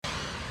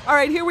All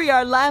right, here we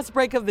are, last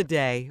break of the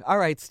day. All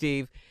right,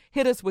 Steve,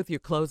 hit us with your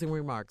closing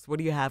remarks. What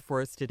do you have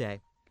for us today?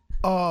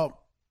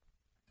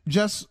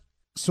 Just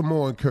some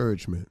more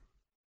encouragement.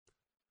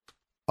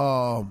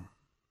 I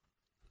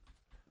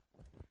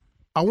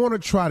want to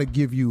try to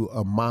give you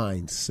a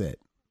mindset.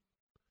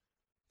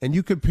 And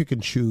you can pick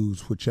and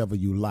choose whichever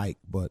you like,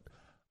 but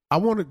I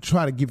want to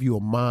try to give you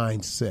a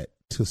mindset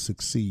to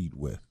succeed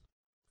with.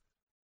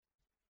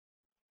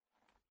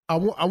 I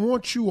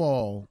want you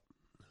all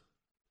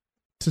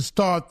to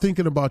start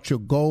thinking about your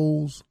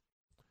goals,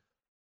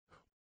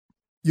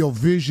 your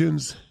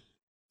visions,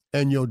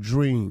 and your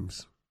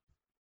dreams.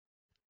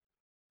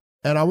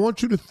 And I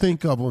want you to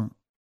think of them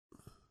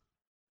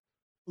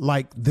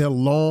like they're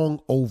long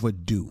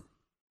overdue.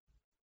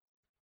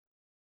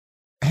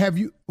 Have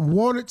you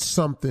wanted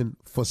something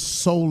for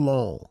so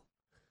long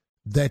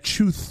that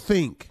you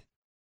think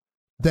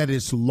that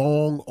it's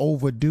long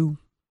overdue?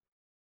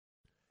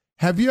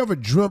 Have you ever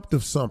dreamt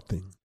of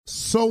something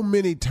so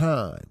many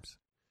times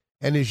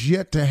and it's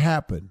yet to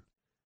happen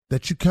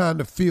that you kind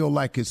of feel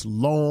like it's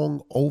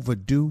long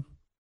overdue?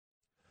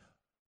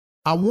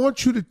 I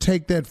want you to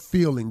take that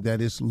feeling that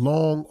it's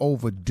long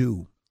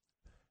overdue,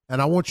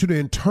 and I want you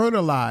to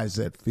internalize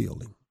that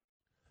feeling.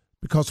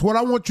 Because what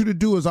I want you to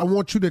do is I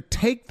want you to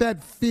take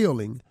that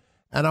feeling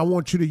and I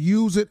want you to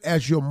use it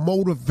as your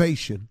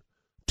motivation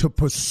to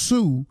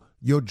pursue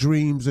your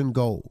dreams and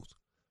goals.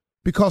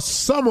 Because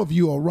some of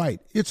you are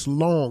right. It's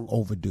long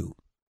overdue.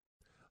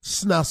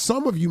 Now,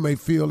 some of you may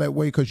feel that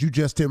way because you're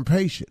just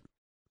impatient.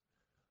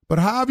 But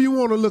however you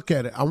want to look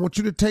at it, I want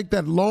you to take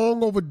that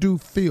long overdue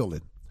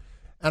feeling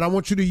and I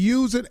want you to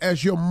use it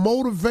as your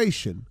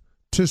motivation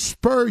to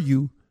spur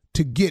you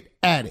to get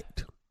at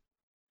it.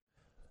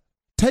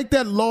 Take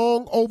that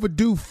long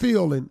overdue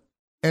feeling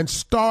and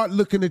start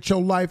looking at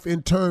your life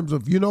in terms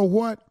of, you know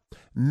what?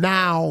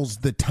 Now's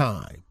the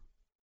time.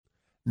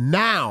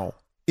 Now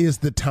is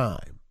the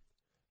time.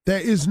 There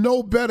is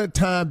no better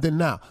time than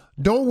now.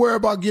 Don't worry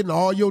about getting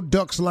all your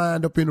ducks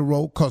lined up in a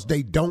row because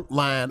they don't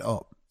line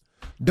up.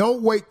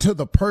 Don't wait till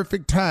the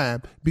perfect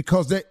time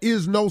because there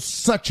is no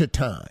such a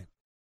time.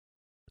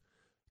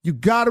 You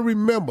got to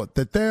remember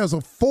that there's a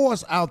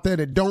force out there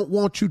that don't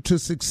want you to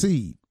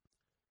succeed.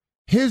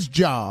 His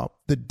job,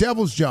 the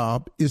devil's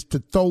job, is to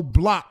throw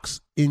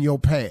blocks in your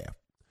path,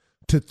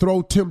 to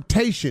throw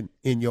temptation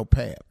in your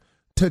path,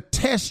 to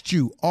test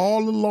you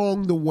all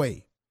along the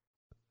way.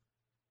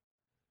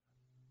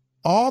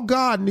 All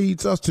God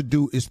needs us to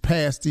do is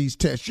pass these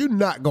tests. You're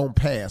not going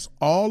to pass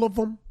all of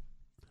them,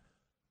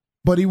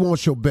 but he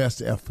wants your best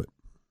effort.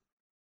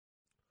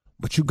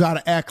 But you got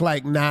to act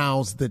like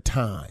now's the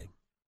time.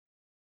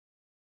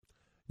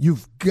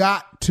 You've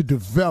got to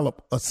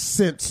develop a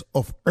sense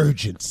of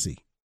urgency.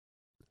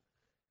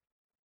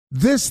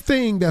 This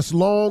thing that's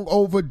long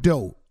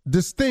overdue,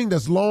 the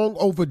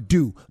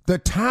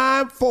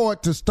time for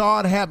it to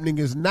start happening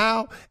is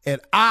now,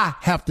 and I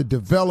have to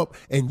develop,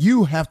 and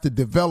you have to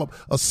develop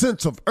a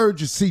sense of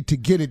urgency to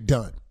get it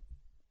done.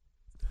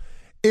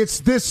 It's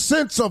this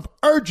sense of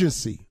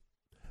urgency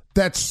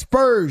that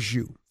spurs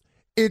you.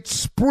 It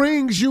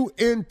springs you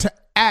into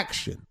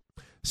action.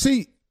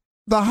 See,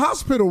 the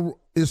hospital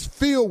is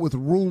filled with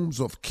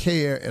rooms of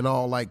care and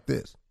all like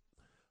this,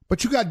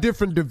 but you got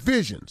different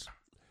divisions.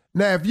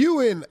 Now, if you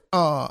in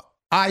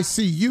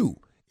ICU,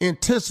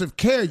 intensive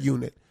care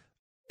unit,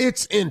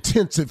 it's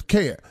intensive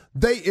care.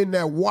 They in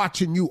there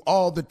watching you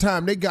all the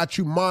time. They got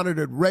you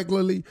monitored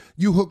regularly.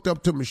 You hooked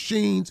up to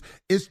machines.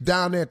 It's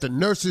down there at the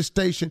nurses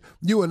station.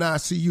 You in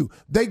ICU.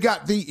 They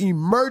got the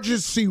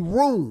emergency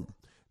room.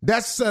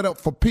 That's set up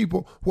for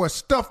people who are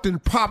stuffed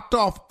and popped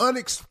off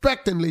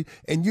unexpectedly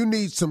and you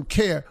need some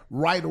care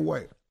right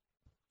away.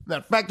 Now,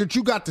 the fact that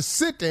you got to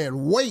sit there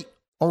and wait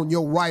on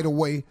your right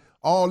away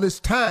all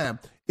this time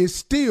is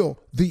still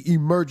the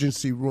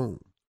emergency room.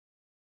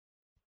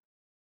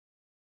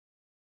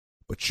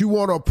 But you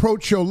want to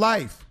approach your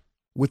life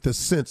with a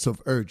sense of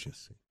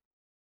urgency.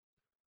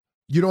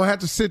 You don't have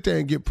to sit there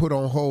and get put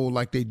on hold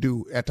like they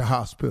do at the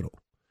hospital.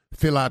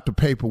 Fill out the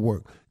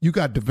paperwork. You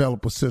got to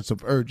develop a sense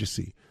of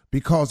urgency.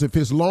 Because if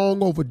it's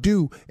long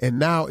overdue and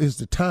now is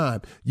the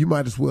time, you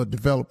might as well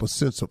develop a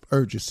sense of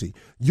urgency.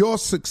 Your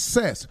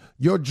success,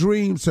 your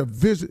dreams and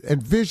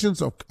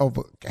visions of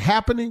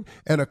happening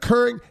and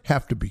occurring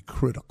have to be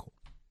critical.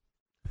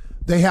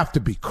 They have to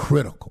be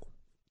critical.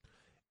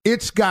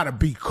 It's got to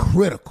be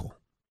critical.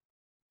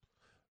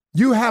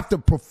 You have to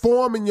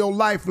perform in your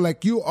life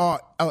like you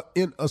are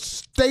in a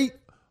state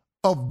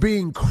of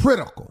being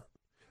critical.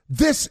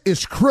 This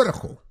is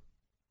critical.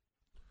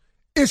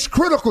 It's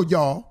critical,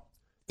 y'all,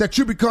 that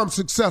you become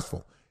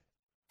successful.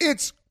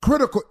 It's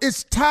critical.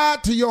 It's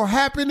tied to your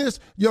happiness,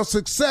 your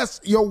success,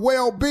 your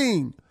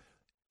well-being.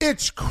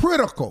 It's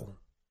critical.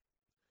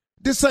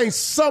 This ain't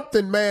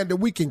something, man, that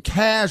we can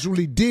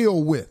casually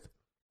deal with.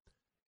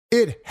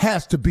 It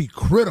has to be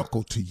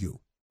critical to you.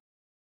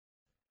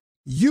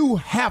 You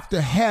have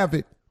to have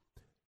it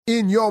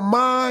in your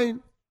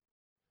mind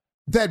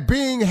that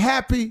being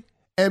happy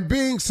and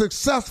being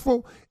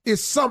successful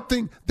is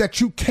something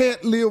that you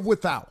can't live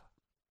without.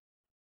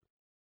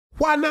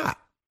 Why not?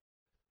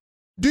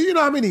 Do you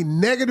know how many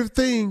negative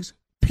things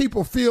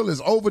people feel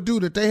is overdue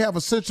that they have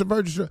a sense of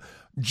urgency?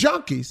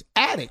 Junkies,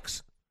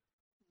 addicts.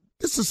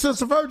 It's a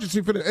sense of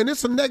urgency for them, and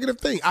it's a negative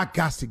thing. I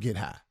got to get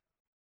high.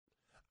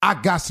 I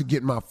got to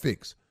get my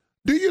fix.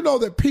 Do you know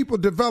that people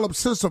develop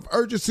sense of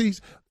urgencies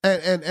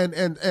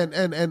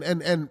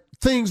and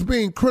things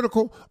being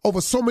critical over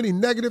so many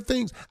negative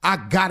things? I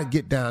got to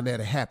get down there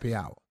to happy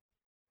hour.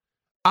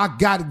 I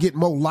got to get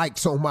more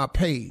likes on my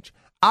page.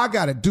 I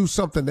got to do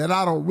something that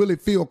I don't really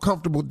feel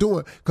comfortable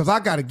doing because I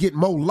got to get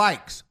more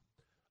likes.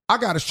 I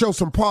got to show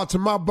some parts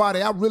of my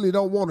body I really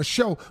don't want to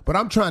show, but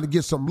I'm trying to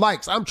get some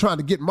likes. I'm trying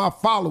to get my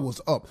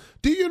followers up.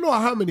 Do you know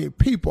how many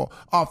people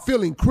are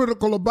feeling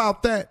critical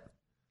about that?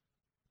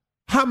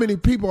 How many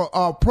people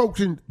are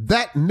approaching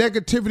that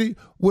negativity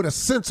with a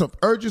sense of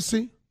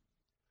urgency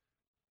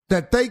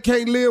that they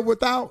can't live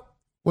without?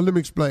 Well, let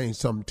me explain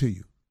something to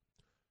you.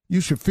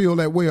 You should feel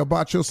that way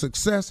about your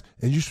success,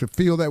 and you should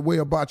feel that way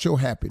about your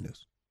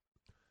happiness.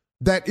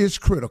 That is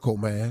critical,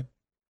 man.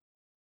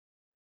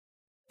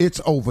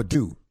 It's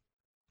overdue.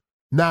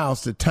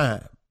 Now's the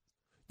time.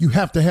 You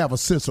have to have a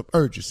sense of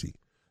urgency.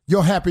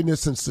 Your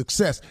happiness and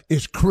success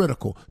is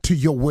critical to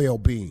your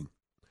well-being.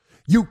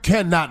 You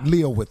cannot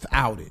live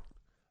without it.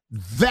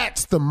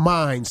 That's the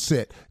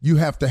mindset you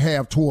have to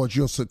have towards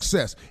your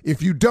success.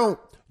 If you don't,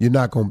 you're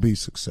not going to be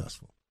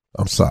successful.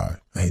 I'm sorry.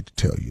 I hate to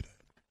tell you that,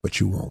 but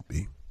you won't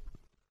be.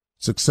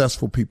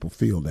 Successful people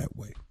feel that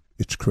way.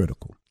 It's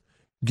critical.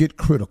 Get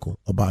critical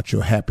about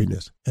your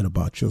happiness and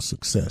about your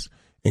success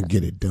and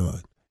get it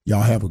done.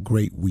 Y'all have a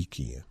great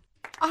weekend.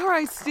 All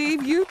right,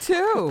 Steve, you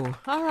too.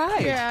 All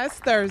right. Yeah, it's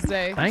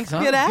Thursday. Thanks,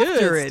 huh? Get after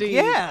Good, it. Steve.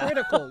 Yeah.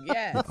 Critical,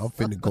 yes. I'm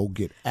finna go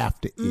get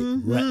after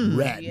it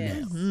right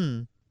Yes.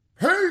 now.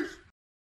 Peace.